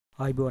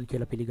ආයිබෝන්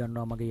කියලා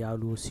පිළිගන්නවා මගේ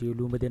යාළුවෝ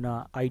සියලුම දෙනා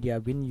idea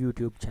win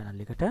YouTube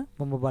channel එකට.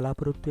 මම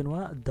බලාපොරොත්තු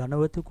වෙනවා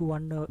ධනවතෙකු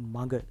වන්න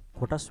මඟ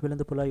කොටස්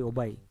වෙළඳපොළයි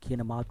ඔබයි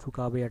කියන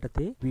මාතෘකාව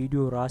යටතේ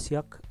වීඩියෝ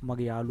රාශියක්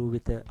මගේ යාළුවෝ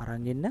වෙත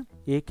අරන් එන්න.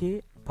 ඒකේ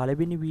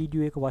පළවෙනි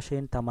වීඩියෝ එක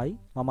වශයෙන් තමයි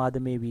මම අද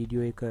මේ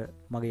වීඩියෝ එක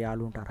මගේ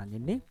යාළුවන්ට අරන්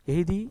එන්නේ.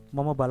 එහිදී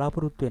මම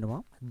බලාපොරොත්තු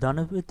වෙනවා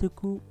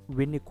ධනවතෙකු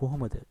වෙන්නේ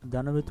කොහොමද?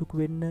 ධනවතෙකු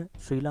වෙන්න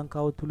ශ්‍රී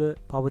ලංකාව තුල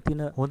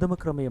පවතින හොඳම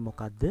ක්‍රමය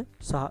මොකක්ද?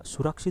 සහ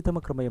සුරක්ෂිතම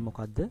ක්‍රමය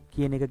මොකක්ද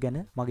කියන එක ගැන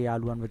මගේ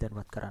යාළුවන්ව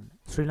දැනුවත් කරන්න.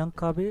 ශ්‍රී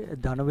ලංකාවේ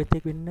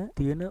ධනවතෙක් වෙන්න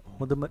තියෙන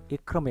හොඳම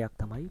එක් ක්‍රමයක්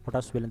තමයි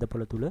කොටස්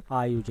වෙළඳපොළ තුල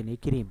ආයෝජනය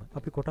කිරීම.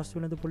 අපි කොටස්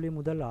වෙළඳපොළේ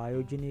මුදල්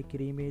ආයෝජනය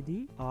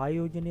කිරීමේදී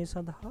ආයෝජනය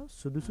සඳහා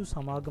සුදුසු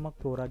සමාගමක්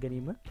තෝරා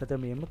ගැනීම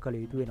ප්‍රථමයෙන්ම කළ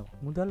යුතු වෙනවා.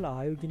 මුදල්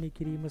ආයෝජනය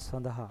කිරීම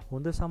සඳහා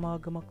හොඳ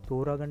සමාගමක්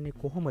තෝරාගන්නේ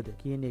කොහොමද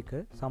කියන එක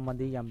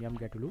සම්බන්ධයෙන් යම්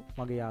ගැටලු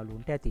මගේ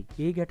යාළුවන්ට ඇති.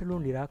 ඒ ගැටලු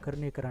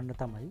निराකරණය කරන්න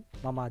තමයි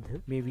මම අද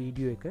මේ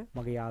වීඩියෝ එක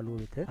මගේ යාළුවෝ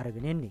වෙත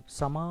අරගෙන එන්නේ.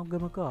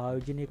 සමාගමක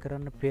ආයෝජනය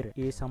කරන්න පෙර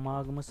ඒ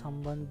සමාගම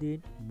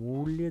සම්බන්ධයෙන්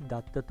මූල්‍ය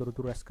දත්ත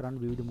තොරතුරු රැස් කරන්න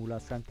විවිධ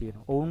මූලාශ්‍රයන්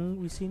තියෙනවා. ඔවුන්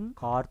විසින්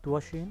කාර්තු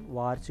වශයෙන්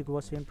වාර්ෂික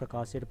වශයෙන්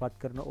ප්‍රකාශයට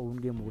පත් කරන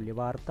ඔවුන්ගේ මූල්‍ය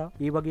වාර්තා,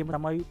 ඒ වගේම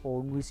තමයි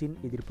ඔවුන් විසින්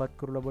ඉදිරිපත්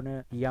කරනු ලබන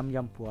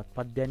යම්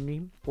පුවත්පත්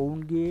දැන්වීම්,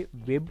 ඔවුන්ගේ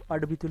වෙබ්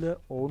අඩවි තුල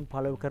ඔවුන්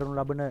පළ කරනු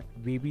ලබන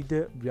විවිධ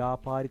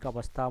ව්‍යාපාරික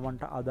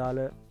අවස්ථාවන්ට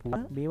අදාළ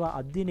මේවා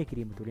අධ්‍යයනය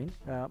කිරීම තුළින්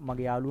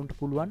මගේ යාළුවන්ට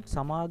පුළුවන්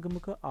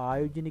සමාගමක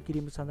ආයෝජනය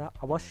කිරීම සඳහා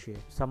අවශ්‍ය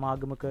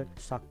සමාගමක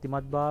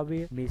ශක්තිමත්භාවය,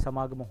 මේ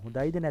සමාගම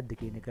හොඳයිද නැද්ද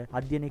කියන එක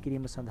අධ්‍යයනය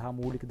කිරීම සඳහා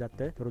මූලික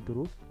දත්ත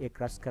තොරතුරු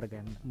එක් රැස්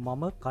කරගන්න.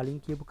 මම කලින්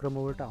කියපු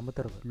ක්‍රමවලට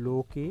අමතරව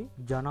ලෝකේ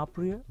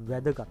ජනප්‍රිය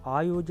වැදගත්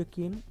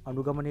ආයෝජකයන්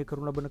අනුගමනය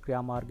කරනු ලබන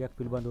ක්‍රියාමාර්ගයක්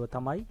පිළිබඳව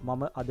තමයි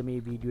මම අද මේ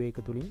වීඩියෝ එක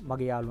තුලින්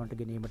මගේ යාළුවන්ට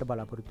ගෙනීමට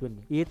බලාපොරොත්තු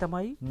වෙන්නේ. ඒ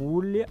තමයි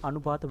මූල්‍ය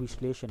අනුපාත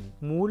විශ්ලේෂණය.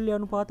 මූල්‍ය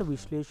අනුපාත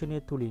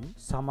විශ්ලේෂණය තුලින්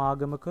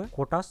සමාගමක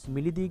කොටස්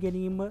මිලදී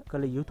ගැනීම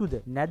කළ යුතුද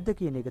නැද්ද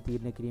කියන එක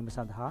තීරණය කිරීම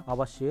සඳහා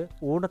අවශ්‍ය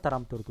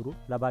ඕනතරම් තොරතුරු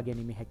ලබා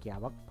ගැනීමේ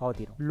හැකියාවක්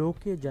පවතිනවා.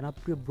 ලෝකයේ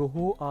ජනප්‍රිය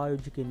බොහෝ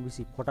ආයෝජකයන්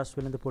විසින් කොටස්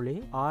වෙළඳපොළේ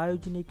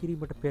ආයෝජනය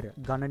කිරීමට පෙර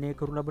ගණනය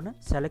කරනු ලබන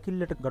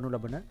සැලකිල්ලට ගනු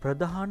ලබන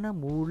ප්‍රධාන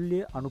මූල්‍ය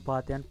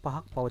අනුපාතයන්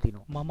පහක්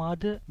පවතිනවා. මම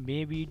අද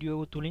මේ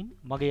වීඩියෝ තුලින්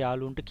මගේ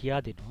යාළුවන්ට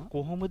කියා දෙනවා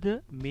කොහොමද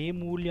මේ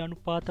මූල්‍ය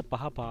අනුපාත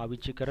පහ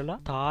පාවිච්චි කරලා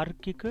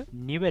තාර්කික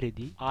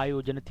නිවැරදි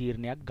ආයෝජන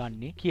තීරණයක්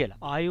ගන්නේ කියලා.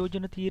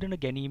 ආයෝජන තීරණ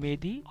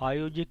ගැනීමේදී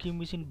ආයෝජකයන්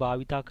විසින්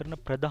භාවිතා කරන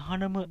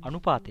ප්‍රධානම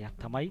අනුපාතයක්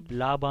තමයි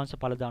ලාභාංශ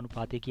ඵලදා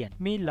අනුපාතය කියන්නේ.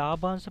 මේ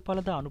ලාභාංශ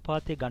ඵලදා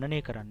අනුපාතය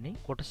ගණනය කරන්නේ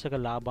කොටසක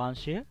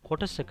ලාභාංශය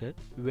කොටසක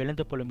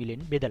වෙළඳපොළ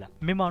මිලෙන් බෙදලා.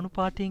 මෙම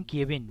අනුපාතයෙන්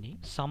කියවෙන්නේ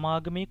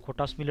සමාගමේ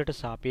කොටස් මිලට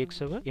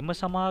සාපේක්ෂව එම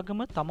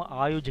සමාගම තම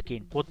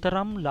ආයෝජකයන්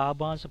කොතරම්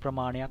ලාභාංශ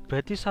ප්‍රමාණයක්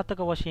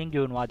ප්‍රතිශතක වශයෙන්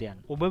ගෙවනවාද යන.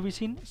 ඔබ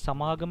විසින්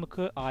සමාගමක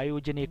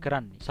ආයෝජනය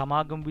කරන්නේ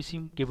සමාගම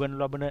විසින් ගෙවනු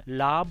ලබන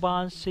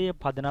ලාභාංශය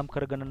පදනම්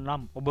කරගෙන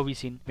නම් ඔබ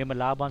විසින් මෙම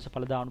ලාභාංශ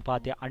ඵලදා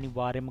අනුපාතය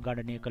අනිවාර්යයෙන්ම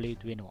ගණනය කළ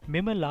යුතු වෙනවා.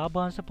 මෙම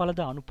ලාභාංශ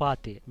ඵලදා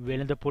අනුපාතය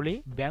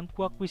වෙළඳපොළේ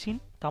බැංකුවක් විසින්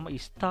තම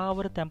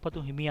ස්ථාවර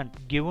තැන්පතු හිමියන්ට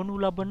ගෙවනු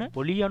ලබන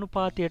පොලී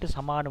අනුපාතයට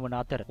සමාන වන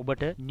අතර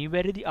ඔබට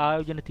නිවැරදි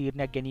ආයෝජන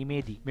තීරණයක්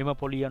ගැනීමේදී මෙම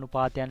පොලී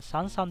අනුපාතයන්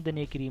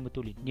සංසන්දනය කිරීම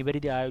තුළින්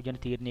නිවැරදි ආයෝජන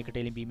තීරණයකට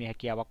එළඹීමේ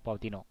හැකියාවක්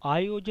පවතිනවා.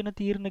 ආයෝජන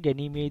තීරණ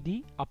ගැනීමේදී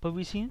අප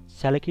විසින්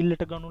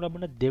සැලකිල්ලට ගනු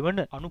ලබන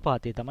දෙවන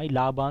අනුපාතය තමයි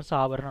ලාභාංශ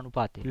ආවරණ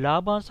අනුපාතය.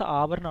 ලාභාංශ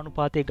ආවරණ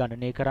අනුපාතය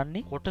ගණනය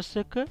කරන්නේ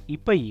කොටසක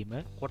ඉපයීම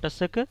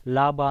කොටසක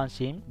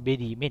ලාභාංශයෙන්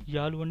බෙදීමෙන්.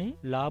 යාළුවනේ,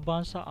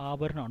 ලාභාංශ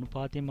ආවරණ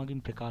අනුපාතය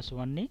මගින් ප්‍රකාශ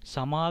වන්නේ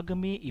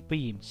සමාගමේ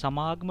ඉපයීම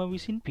සමාගම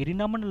විසින්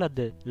පිරිනමන ලද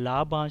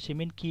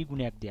ලාභාංශයෙන් කී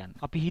ගුණයක්ද යන්න.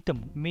 අපි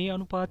හිතමු මේ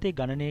අනුපාතය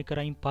ගණනය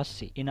කරයින්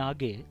පස්සේ එන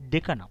අගය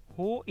 2 නම්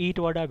හෝ ඊට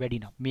වඩා වැඩි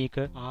නම් මේක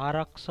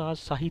ආරක්ෂා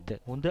සහිත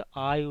හොඳ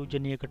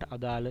ආයෝජනයකට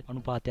අදාළ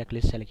අනුපාතයක්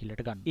ලෙස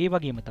සැලකිල්ලට ගන්න. ඒ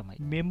වගේම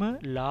තමයි මෙම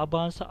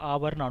ලාභාංශ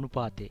ආවරණ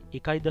අනුපාතය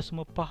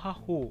 1.5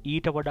 හෝ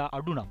ඊට වඩා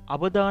අඩු නම්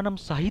අවදානම්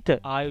සහිත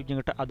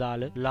ආයෝජනයකට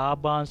අදාළ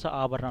ලාභාංශ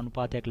ආවරණ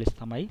අනුපාතයක් ලෙස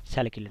තමයි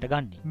සැලකිල්ලට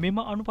ගන්නේ.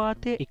 මෙම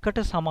අනුපාතය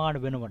 1ට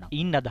සමාන වෙනවා නම්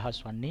ඉන් අදහස්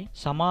වන්නේ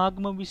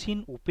සමාගම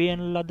විසින්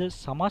උපයන ලද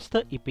සමස්ත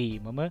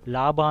ඉපීමම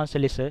ලාභාංශ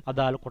ලෙස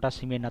අදාළ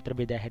කොටස් හිමියන් අතර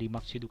බෙදා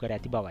හැරීමක් සිදු කර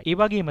ඇති බවයි. ඒ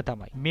වගේම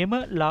තමයි මෙම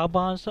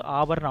ලාභාංශ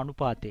ආවරණ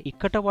අනුපාතය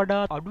 1ට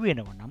වඩා අඩු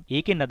වෙනවා නම්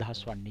ඒකෙන් අදහස්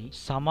වන්නේ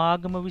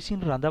සමාගම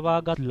විසින්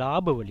රඳවාගත්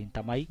ලාභ වලින්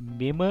තමයි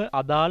මෙම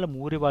අදාළ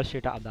මූල්‍ය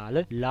වර්ෂයට අදාළ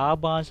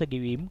ලාභාංශ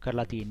ගෙවීම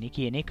කරලා තියෙන්නේ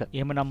කියන එක.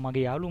 එහෙමනම්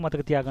මගේ යාළුවෝ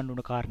මතක තියාගන්න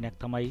ඕන කාරණයක්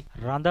තමයි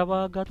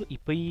රඳවාගත්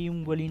ඉපයීම්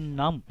වලින්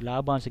නම්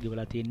ලාභාංශ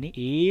ගෙවලා තියෙන්නේ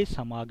ඒ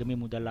සමාගමේ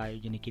මුදල්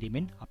ආයෝජනය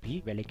කිරීමෙන්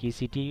අපි වැළකී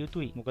සිටිය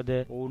යුතුයි. මොකද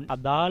ඔවුන්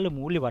අදාළ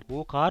මූල්‍ය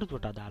වර්ගෝ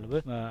කාර්තුවට අදාළව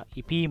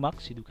ඉපීමක්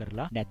සිදු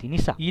කරලා නැති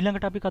නිසා.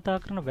 ඊළඟට අපි කතා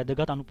කරන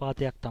වැදගත්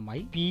අනුපාතයක්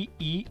තමයි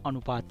PE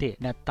අනුපාතය.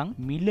 නැත්තම්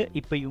මිල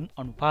ඉපයුම්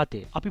අනුපාතය.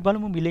 අපි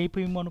බලමු මිල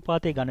ඉපයුම්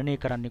අනුපාතය ගණනය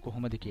කරන්නේ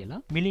කොහොමද කියලා.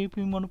 මිල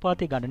ඉපයුම්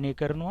අනුපාතය ගණනය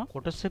කරනවා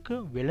කොටසක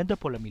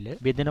වෙළඳපොළ මිල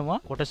බෙදනවා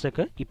කොටසක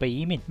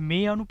ඉපයීමෙන්.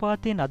 මේ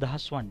අනුපාතයෙන්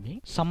අදහස් වන්නේ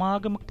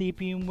සමාගමක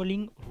ඉපයුම්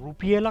වලින්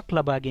රුපියලක්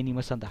ලබා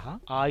ගැනීම සඳහා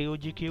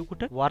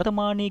ආයෝජකයෙකුට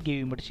වර්තමානයේ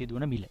ගෙවීමට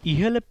සිදුවන මිල.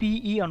 ඉහළ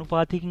PE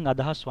අනුපාතයකින්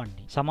අදහස්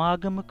වන්නේ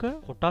සමාගමක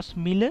කොටස්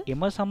මිල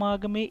එම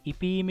සමාගමේ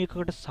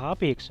ඉපීමකට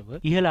සාපේක්ෂව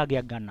ඉහළ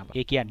අගයක් ගන්නවා.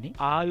 ඒ කියන්නේ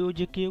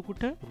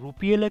ආයෝජකයෙකුට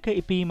රුපියලක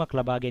ඉපීමක්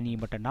ලබා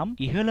ගැනීමට නම්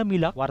ඉහළ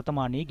මිලක් මිලක්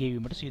වර්තමානයේ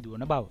ගෙවීමට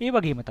සිදුවන බව. ඒ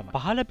වගේම තමයි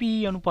පහළ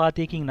PE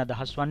අනුපාතයකින්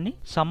අදහස් වන්නේ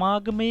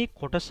සමාගමේ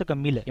කොටසක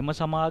මිල එම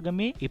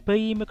සමාගමේ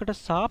ඉපයීමකට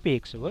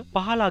සාපේක්ෂව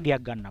පහළ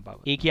අගයක් ගන්න බව.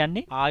 ඒ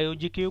කියන්නේ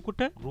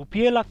ආයෝජකයෙකුට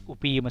රුපියලක්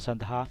උපයීම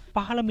සඳහා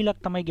පහළ මිලක්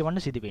තමයි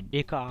ගෙවන්න සිදු වෙන්නේ.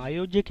 ඒක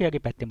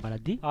ආයෝජකයාගේ පැත්තෙන්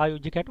බලද්දී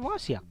ආයෝජකයාට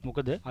වාසියක්.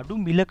 මොකද අඩු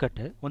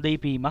මිලකට හොඳ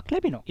ඉපයීමක්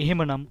ලැබෙනවා.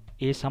 එහෙමනම්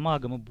ඒ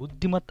සමාගම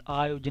බුද්ධිමත්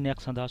ආයෝජනයක්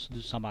සඳහා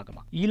සුදුසු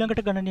සමාගමක්.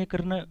 ඊළඟට ගණනය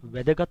කරන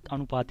වැදගත්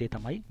අනුපාතය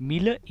තමයි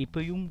මිල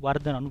ඉපයුම්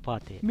වර්ධන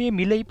අනුපාතය. මේ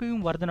මිල ඉපයුම්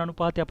වර්ධන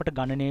අනුපාතය අපට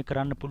ගණනය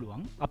කරන්න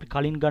පුළුවන්. අපි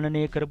කලින්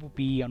ගණනය කරපු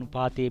PE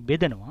අනුපාතයේ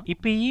බෙදනවා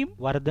ඉපයීම්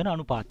වර්ධන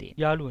අනුපාතයෙන්.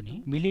 යාළුවනි,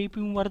 මිල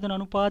ඉපයුම් වර්ධන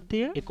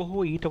අනුපාතය එක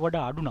හෝ ඊට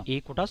වඩා අඩු නම් ඒ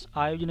කොටස්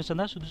ආයෝජන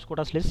සඳහා සුදුසු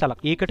කොටස් ලෙස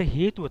සලකනවා. ඒකට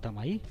හේතුව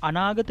තමයි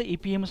අනාගත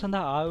ඉපයීම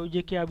සඳහා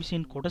ආයෝජකයා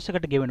විසින්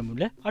කොටසකට ගෙවන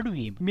මුල අඩු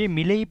වීම. මේ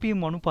මිල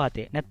ඉපයුම්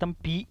අනුපාතය නැත්නම්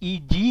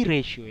PEG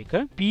රේෂියෝ එක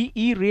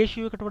PE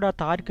රේෂියෝ එකට වඩා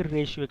තාර්කික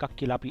රේෂියෝ එකක්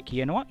කියලා අපි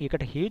කියනවා.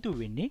 ඒකට හේතුව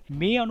වෙන්නේ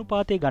මේ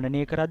අනුපාතය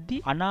ගණනය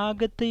කරද්දී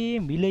අනාගතයේ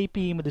මිල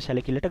ඉපයීමද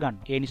සැලකිල්ලට ගන්න.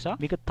 ඒ නිසා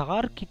මේක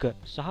තාර්කික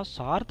සහ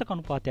සාර්ථක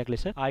අනුපාතයක්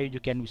ලෙස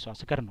ආයෝජකයන්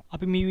විශ්වාස කරනවා.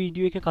 අපි මේ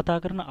වීඩියෝ එකේ කතා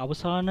කරන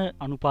අවසාන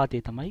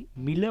අනුපාතය තමයි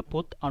මිල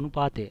පොත්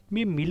අනුපාතය.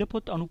 මේ මිල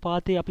පොත්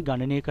අනුපාතය අපි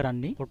ගණනය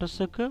කරන්නේ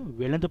කොටසක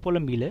වෙළඳපොළ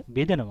මිල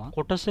බෙදනවා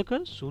කොටසක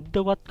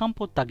සුද්ධවත්කම්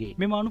පොත් අගේ.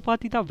 මෙම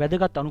අනුපාතය ඉතා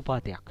වැදගත්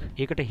අනුපාතයක්.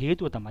 ඒකට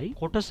හේතුව තමයි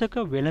කොටසක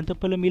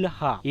වෙළඳපොළ මිල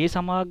හා ඒ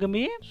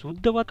සමාගමේ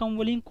සුද්ධවත්කම්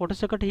වලින්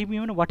කොටසකට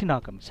හිමි වෙන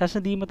වටිනාකම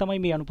සැසඳීම තමයි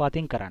මේ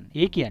අනුපාතයෙන් කරන්නේ.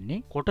 ඒ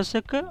කියන්නේ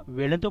කොටසක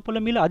වෙළඳපොළ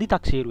මිල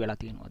අධිතක්සේරු වෙලා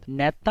තියෙනවද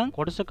නැත්නම්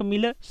කොටසක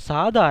මිල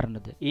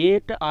සාධාරණද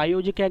ඒට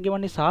ආයෝජකයා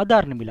ගෙවන්නේ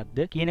සාධාරණ මිලක්ද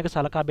කියන එක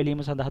සලකා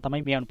බැලීම සඳහා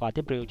තමයි මේ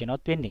අනුපාතය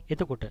ප්‍රයෝජනවත් වෙන්නේ.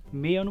 එතකොට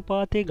මේ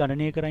අනුපාතය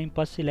ගණනය කරයින්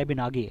පස්සේ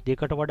ලැබෙන අගය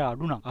දෙකට වඩා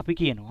අඩු නම් අපි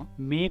කියනවා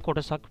මේ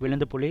කොටසක්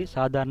වෙළඳපොලේ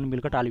සාධාරණ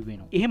මිලකට අලෙවි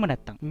වෙනවා. එහෙම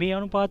නැත්නම් මේ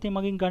අනුපාතය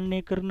මගින්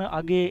ගණනය කරන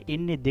අගය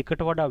එන්නේ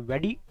දෙකට වඩා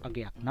වැඩි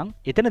අගයක් නම්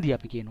එතනදී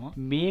අපි කියනවා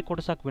මේ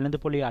කොටසක්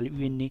වෙළඳපොලේ අලෙවි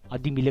වෙන්නේ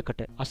අධි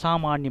මිලකට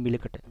අසාමාන්‍ය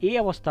මිලකට. ඒ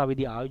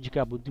අවස්ථාවේදී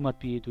ආයෝජකයා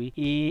බුද්ධිමත් විය යුතුයි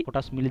ඒ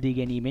කොටස් මිලදී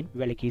ගැනීමෙන්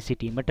වැළකී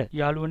සිටීමට.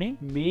 යාළුවනේ,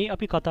 මේ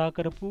අපි කතා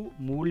කරපු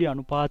මූල්‍ය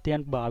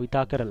අනුපාතයන්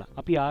භාවිතා කරලා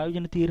අපි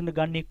ආයෝජන තීරණ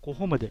ගන්නේ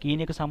කොහොමද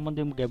කියන එක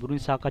සම්බන්ධව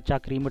ගැඹුරින් සාකච්ඡා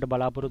කිරීමට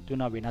බලාපොරොත්තු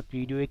වෙන වෙනත්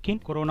වීඩියෝ එකකින්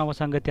කොරෝනා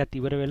වසංගතයත්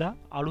ඉවර වෙලා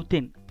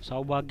අලුතෙන්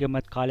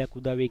සෞභාග්‍යමත් කාලයක්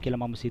උදා වෙයි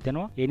කියලා මම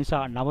සිතනවා. ඒ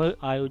නිසා නව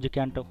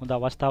ආයෝජකයන්ට හොඳ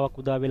අවස්ථාවක්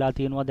උදා වෙලා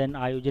තියෙනවා දැන්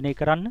ආයෝජනය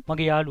කරන්න.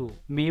 මගේ යාළුවෝ,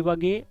 මේ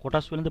වගේ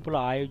කොටස් වෙළඳපොළ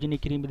ආයෝජනය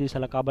කිරීමේදී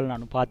සලකා බලන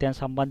අනුපාතයන්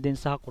සම්බන්ධයෙන්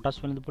සහ කොටස්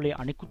වෙළඳපොළේ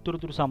අනිකුත්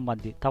තොරතුරු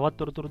සම්බන්ධයෙන් තවත්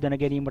තොරතුරු දැන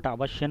ගැනීමට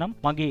අවශ්‍ය නම්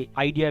මගේ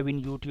Idea Win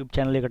YouTube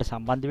channel එකට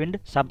සම්බන්ධ වෙන්න,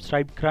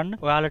 subscribe කරන්න.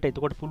 ඔයාලට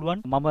එතකොට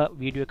පුළුවන් මම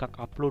වීඩියෝ එකක්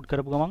අප්ලෝඩ්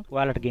කරපු ගමන්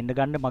ඔයාලට ගෙන්න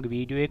ගන්න මගේ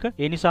වීඩියෝ එක.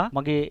 ඒ නිසා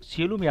මගේ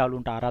සියලුම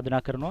යාළුවන්ට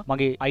ආරාධනා කරනවා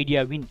මගේ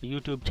Idea Win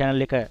YouTube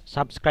channel එක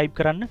subscribe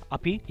කරන්න.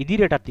 අපි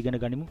ඉදිරියටත් ඉගෙන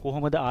ගනිමු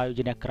කොහොමද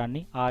ආයෝජනයක්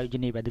කරන්නේ,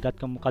 ආයෝජනයේ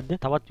වැදගත්කම මොකද්ද.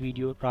 තවත්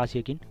වීඩියෝ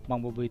රාශියකින්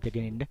මම ඔබ වෙත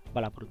ගෙනෙන්න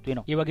බලාපොරොත්තු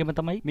වෙනවා. ඒ වගේම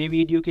තමයි මේ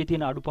වීඩියෝ එකේ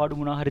තියෙන අඩුපාඩු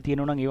මොනවා හරි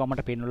තියෙනවා නම් ඒවා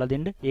මට පෙන්වලා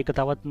දෙන්න. ඒක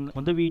තවත්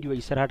හොඳ වීඩියෝ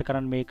ඉස්සරහට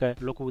කරන්න මේක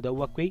ලොකු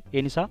උදව්වක් වෙයි.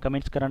 ඒ නිසා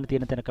කමෙන්ට්ස් කරන්න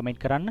තියෙන තැන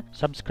කමෙන්ට් කරන්න.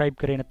 subscribe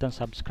කරේ නැත්නම්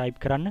subscribe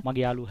කරන්න.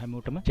 මගේ යාළුවෝ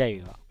හැමෝටම ජය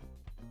වේවා.